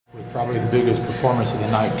Probably the biggest performance of the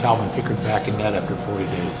night, Calvin Pickard back in net after 40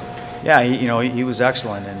 days. Yeah, he was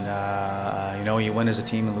excellent, and you win as a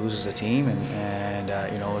team and lose as a team, and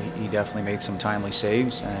he definitely made some timely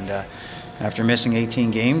saves, and after missing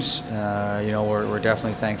 18 games, we're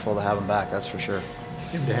definitely thankful to have him back. That's for sure.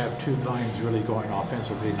 Seemed to have two lines really going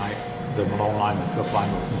offensively tonight. The Malone line and Phil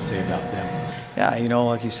Line. What can you say about them? Yeah,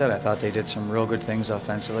 like you said, I thought they did some real good things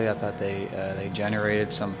offensively. I thought they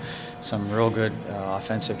generated some real good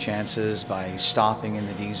offensive chances by stopping in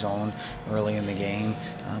the D zone early in the game,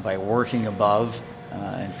 by working above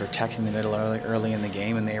and protecting the middle early in the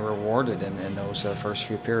game, and they were rewarded in those first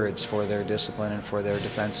few periods for their discipline and for their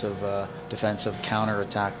defensive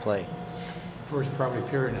counter-attack play. First probably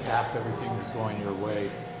period and a half, everything was going your way,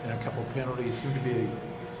 and a couple penalties seemed to be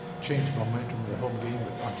change momentum of the home game,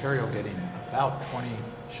 with Ontario getting about 20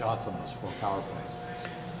 shots on those 4 power plays.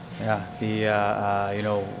 Yeah,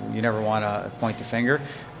 you never want to point the finger.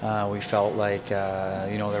 We felt like,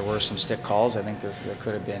 there were some stick calls. I think there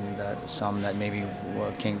could have been some that maybe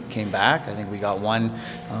came back. I think we got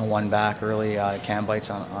one back early, cam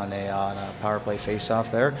bites on a power play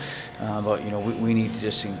face-off there. But we need to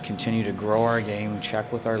just continue to grow our game,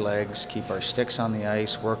 check with our legs, keep our sticks on the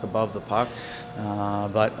ice, work above the puck.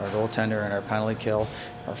 But our goaltender and our penalty kill,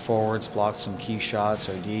 our forwards blocked some key shots.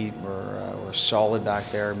 Our D were solid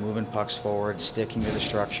back there, moving pucks forward, sticking to the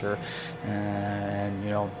structure,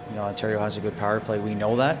 and Ontario has a good power play. We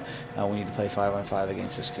know that. We need to play 5-on-5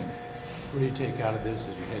 against this team. What do you take out of this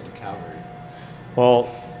as you head to Calgary?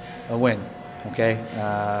 Well, a win. Okay.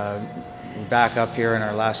 We back up here in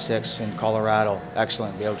our last 6 in Colorado.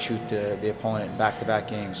 Excellent. We outshoot the opponent in back-to-back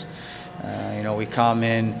games. We come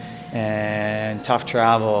in and tough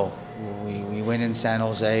travel. We win in San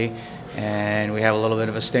Jose, and we have a little bit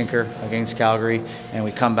of a stinker against Calgary, and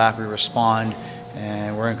we come back, we respond,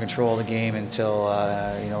 and we're in control of the game until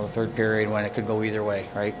the third period, when it could go either way,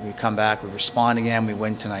 right? We come back, we respond again, we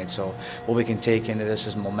win tonight. So what we can take into this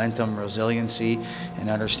is momentum, resiliency, and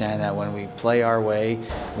understand that when we play our way,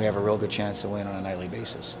 we have a real good chance to win on a nightly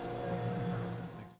basis.